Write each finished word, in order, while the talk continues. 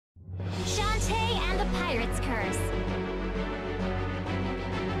curse.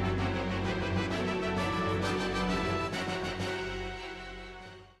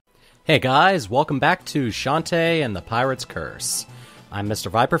 Hey guys, welcome back to Shantae and the Pirate's Curse. I'm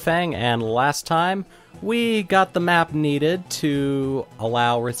MrViperfang, and last time we got the map needed to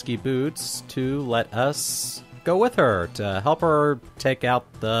allow Risky Boots to let us go with her to help her take out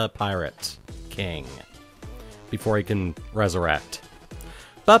the Pirate King before he can resurrect.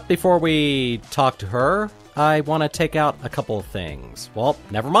 But before we talk to her, I want to take out a couple of things. Well,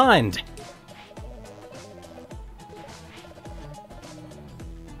 never mind!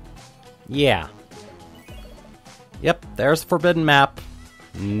 Yeah. Yep, there's the forbidden map.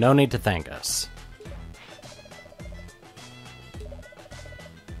 No need to thank us.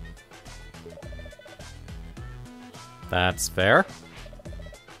 That's fair.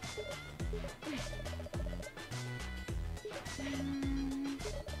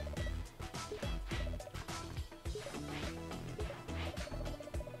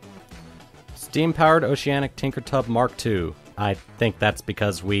 Steam-powered Oceanic Tinker Tub Mark II. I think that's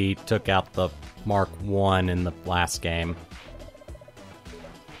because we took out the Mark I in the last game.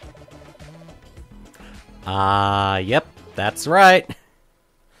 Yep, that's right.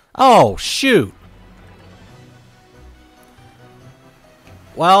 Oh, shoot!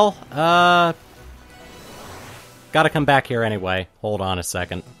 Well, gotta come back here anyway. Hold on a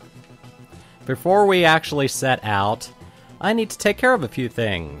second. Before we actually set out, I need to take care of a few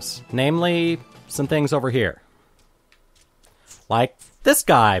things. Namely, some things over here. Like this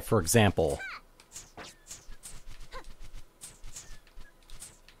guy, for example.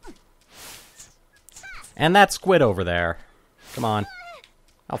 And that squid over there. Come on.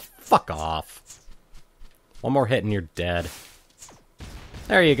 Oh, fuck off. One more hit and you're dead.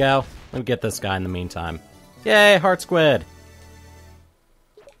 There you go. Let me get this guy in the meantime. Yay, heart squid!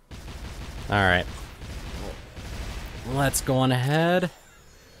 Alright. Let's go on ahead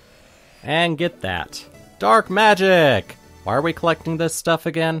and get that. Dark magic! Why are we collecting this stuff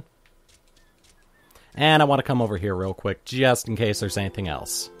again? And I want to come over here real quick, just in case there's anything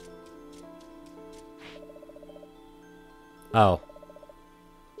else. Oh.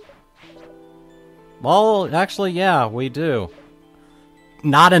 Well, actually, yeah, we do.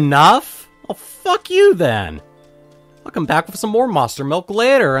 Not enough? Oh, fuck you then! I'll come back with some more monster milk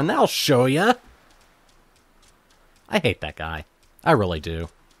later, and that'll show ya! I hate that guy. I really do.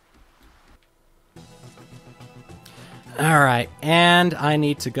 Alright, and I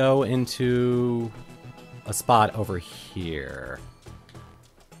need to go into a spot over here.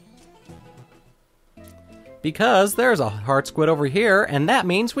 Because there's a heart squid over here, and that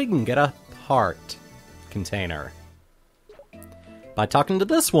means we can get a heart container. By talking to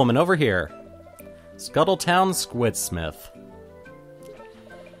this woman over here. Scuttletown Squidsmith.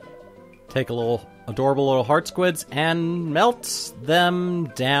 Take a little adorable little heart squids and melt them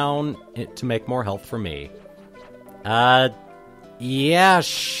down to make more health for me. Yeah,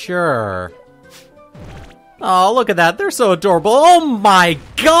 sure. Oh, look at that. They're so adorable. Oh my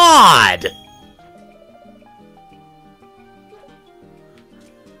god!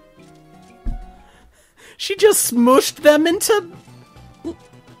 She just smooshed them into...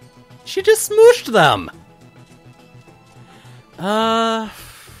 She just smooshed them! I'm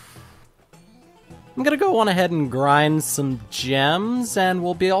gonna go on ahead and grind some gems, and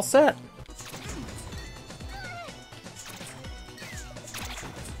we'll be all set.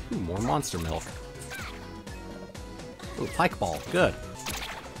 Ooh, more monster milk. Ooh, pike ball, good.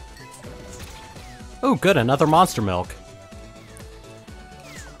 Ooh, good, another monster milk.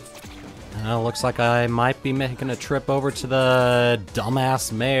 Looks like I might be making a trip over to the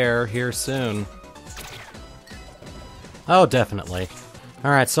dumbass mayor here soon. Oh, definitely.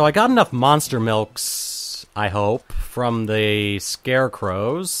 Alright, so I got enough monster milks, I hope, from the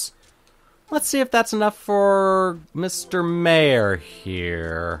scarecrows. Let's see if that's enough for Mr. Mayor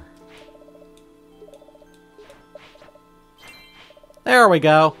here. There we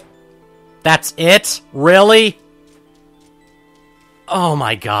go. That's it? Really? Oh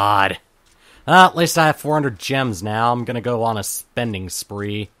my god. At least I have 400 gems now. I'm gonna go on a spending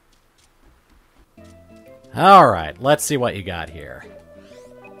spree. Alright, let's see what you got here.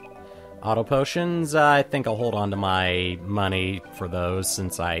 Auto potions, I think I'll hold on to my money for those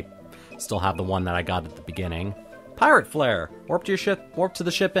since I still have the one that I got at the beginning. Pirate Flare! Warp to your ship, warp to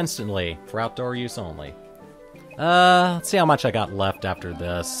the ship instantly, for outdoor use only. Let's see how much I got left after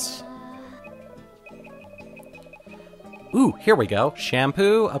this. Ooh, here we go.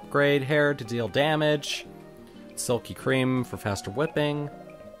 Shampoo, upgrade hair to deal damage. Silky cream for faster whipping.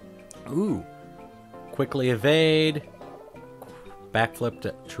 Ooh. Quickly evade. Backflip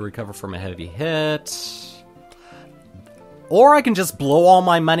to recover from a heavy hit. Or I can just blow all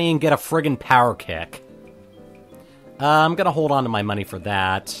my money and get a friggin' power kick. I'm gonna hold on to my money for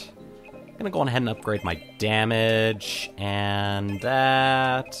that. I'm gonna go ahead and upgrade my damage, and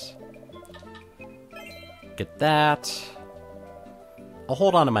that. Get that. I'll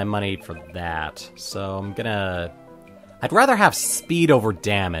hold on to my money for that. So I'm gonna... I'd rather have speed over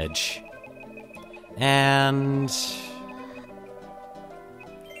damage. And...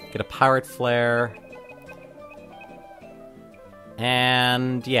 get a pirate flare.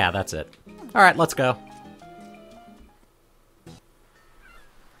 And yeah, that's it. Alright, let's go.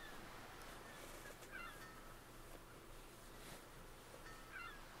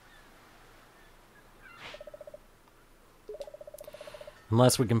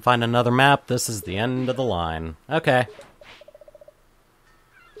 Unless we can find another map, this is the end of the line. Okay.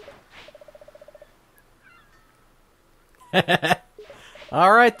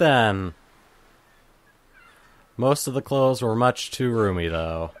 Alright then. Most of the clothes were much too roomy,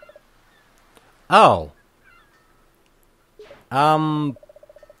 though. Oh.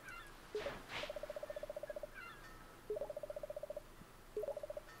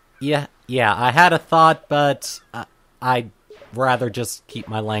 Yeah, I had a thought, but I'd rather just keep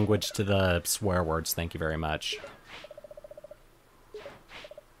my language to the swear words, thank you very much.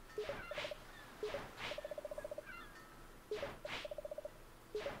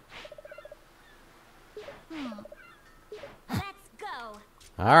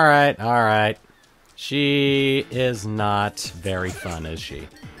 Alright. She is not very fun, is she?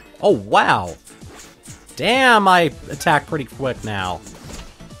 Oh, wow! Damn, I attack pretty quick now.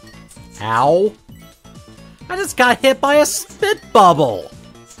 Ow! I just got hit by a spit bubble!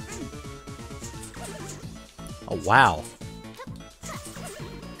 Oh, wow.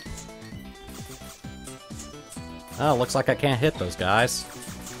 Oh, looks like I can't hit those guys.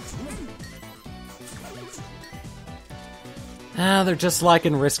 Ah, they're just like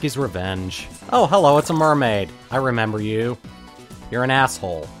in Risky's Revenge. Oh, hello, it's a mermaid. I remember you. You're an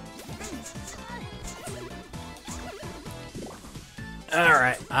asshole.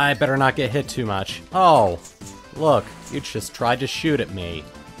 Alright, I better not get hit too much. Oh, look, you just tried to shoot at me.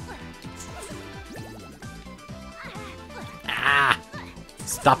 Ah!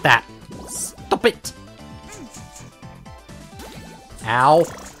 Stop that! Stop it! Ow!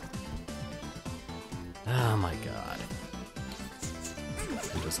 Oh my god.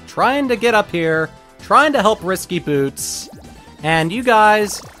 I'm just trying to get up here, trying to help Risky Boots, and you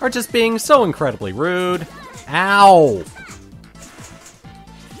guys are just being so incredibly rude. Ow!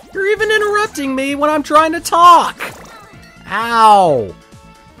 You're even interrupting me when I'm trying to talk! Ow!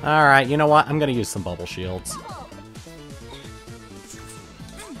 Alright, you know what? I'm gonna use some bubble shields.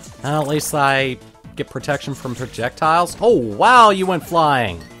 Well, at least I get protection from projectiles. Oh, wow, you went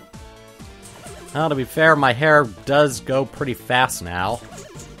flying! Well, to be fair, my hair does go pretty fast now.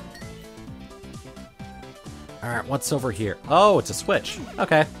 Alright, what's over here? Oh, it's a switch.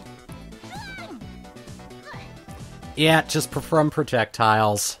 Okay. Yeah, just from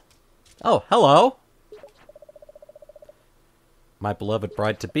projectiles. Oh, hello! My beloved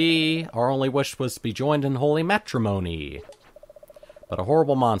bride-to-be, our only wish was to be joined in holy matrimony. But a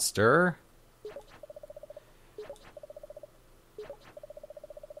horrible monster...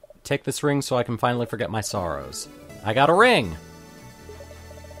 Take this ring so I can finally forget my sorrows. I got a ring!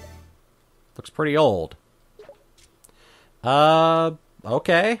 Looks pretty old.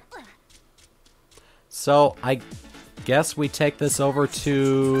 Okay. So, I guess we take this over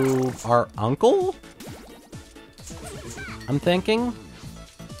to our uncle? I'm thinking?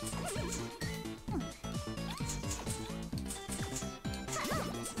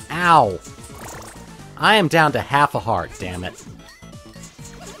 Ow! I am down to half a heart, damn it.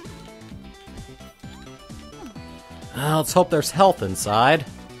 Let's hope there's health inside.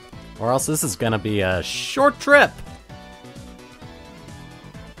 Or else this is gonna be a short trip.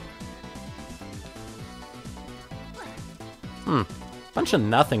 Bunch of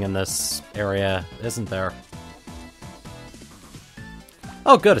nothing in this area, isn't there?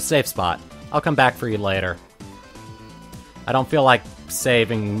 Oh good, a safe spot. I'll come back for you later. I don't feel like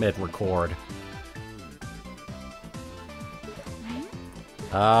saving mid-record.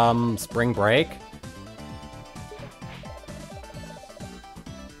 Spring break?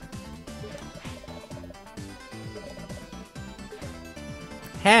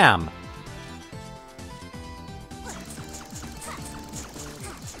 Ham!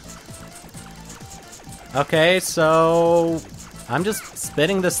 Okay, so... I'm just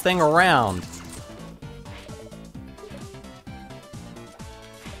spinning this thing around.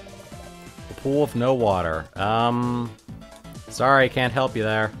 The pool of no water. Sorry, can't help you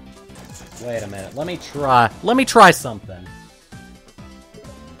there. Wait a minute, let me try something.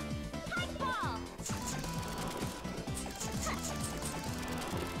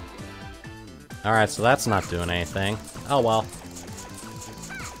 Alright, so that's not doing anything. Oh well.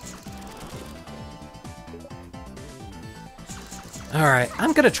 Alright,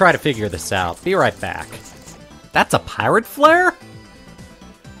 I'm gonna try to figure this out. Be right back. That's a pirate flare?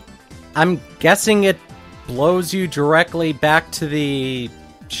 I'm guessing it blows you directly back to the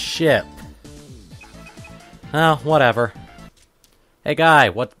ship. Oh, whatever. Hey guy,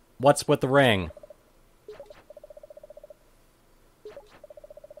 what's with the ring?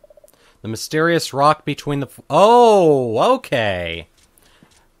 The mysterious rock between the... Oh, okay.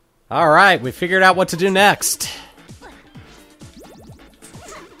 Alright, we figured out what to do next.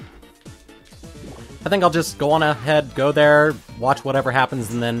 I think I'll just go on ahead, go there, watch whatever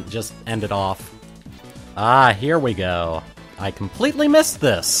happens, and then just end it off. Ah, here we go. I completely missed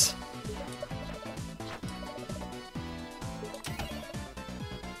this.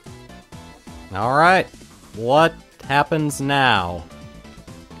 Alright, what happens now?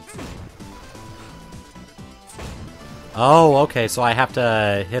 Oh, okay, so I have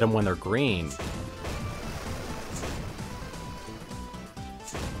to hit them when they're green.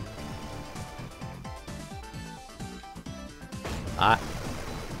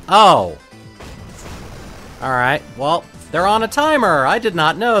 Oh! Alright, well, they're on a timer! I did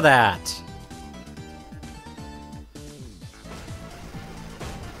not know that!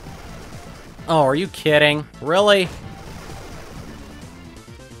 Oh, are you kidding? Really?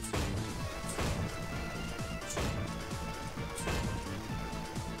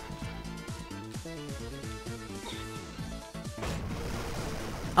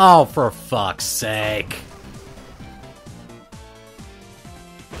 Oh, for fuck's sake.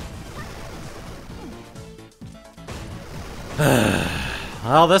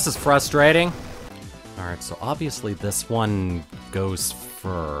 Well, this is frustrating. Alright, so obviously this one goes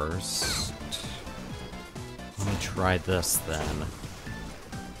first. Let me try this then.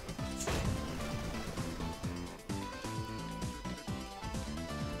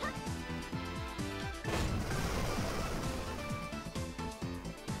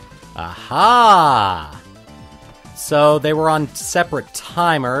 Aha! So they were on separate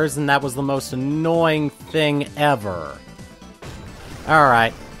timers, and that was the most annoying thing ever.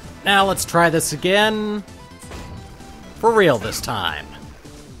 Alright, now let's try this again. For real this time.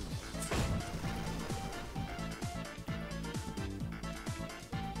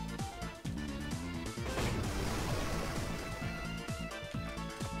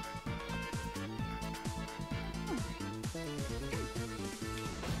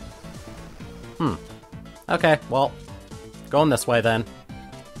 Okay, well, going this way then.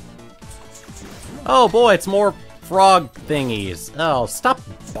 Oh boy, it's more frog thingies. Oh, stop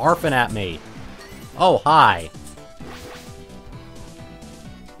barfing at me. Oh, hi.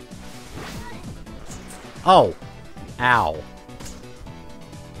 Oh. Ow.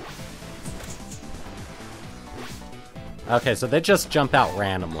 Okay, so they just jump out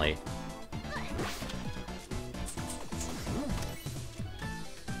randomly.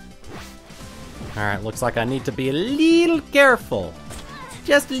 Alright, looks like I need to be a little careful.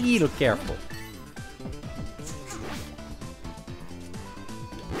 Just a little careful.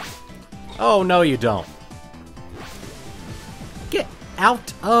 Oh, no you don't. Get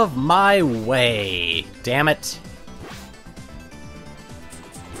out of my way. Damn it.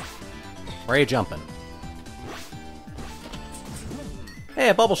 Where are you jumping? Hey,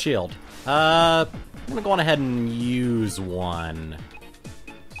 a bubble shield. I'm gonna go on ahead and use one.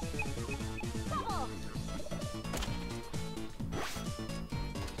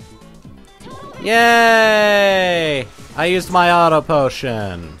 Yay! I used my auto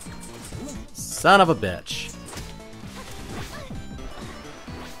potion. Son of a bitch.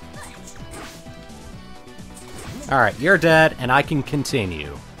 Alright, you're dead, and I can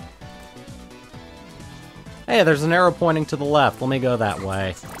continue. Hey, there's an arrow pointing to the left. Let me go that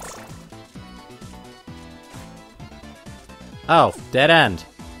way. Oh, dead end.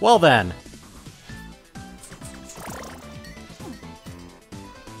 Well then.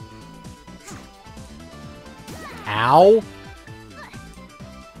 Ow!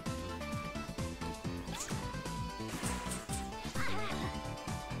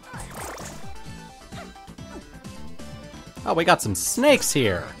 Oh, we got some snakes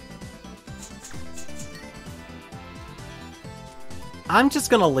here. I'm just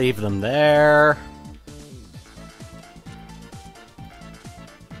gonna leave them there.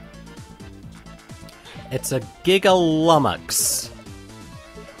 It's a Gigalummox.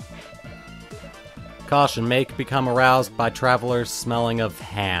 Caution, may become aroused by travelers smelling of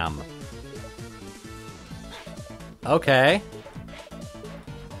ham. Okay.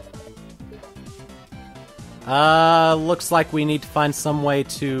 Looks like we need to find some way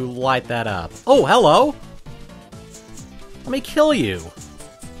to light that up. Oh, hello! Let me kill you.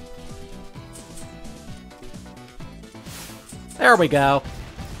 There we go.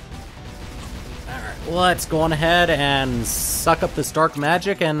 Alright, let's go on ahead and suck up this dark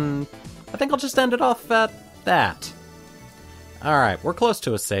magic, and I think I'll just end it off at that. Alright, we're close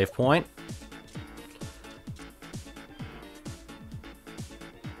to a save point.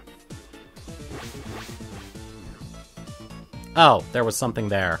 Oh, there was something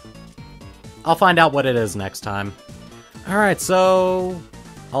there. I'll find out what it is next time. Alright, so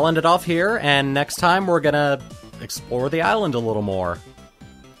I'll end it off here, and next time we're gonna explore the island a little more.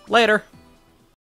 Later!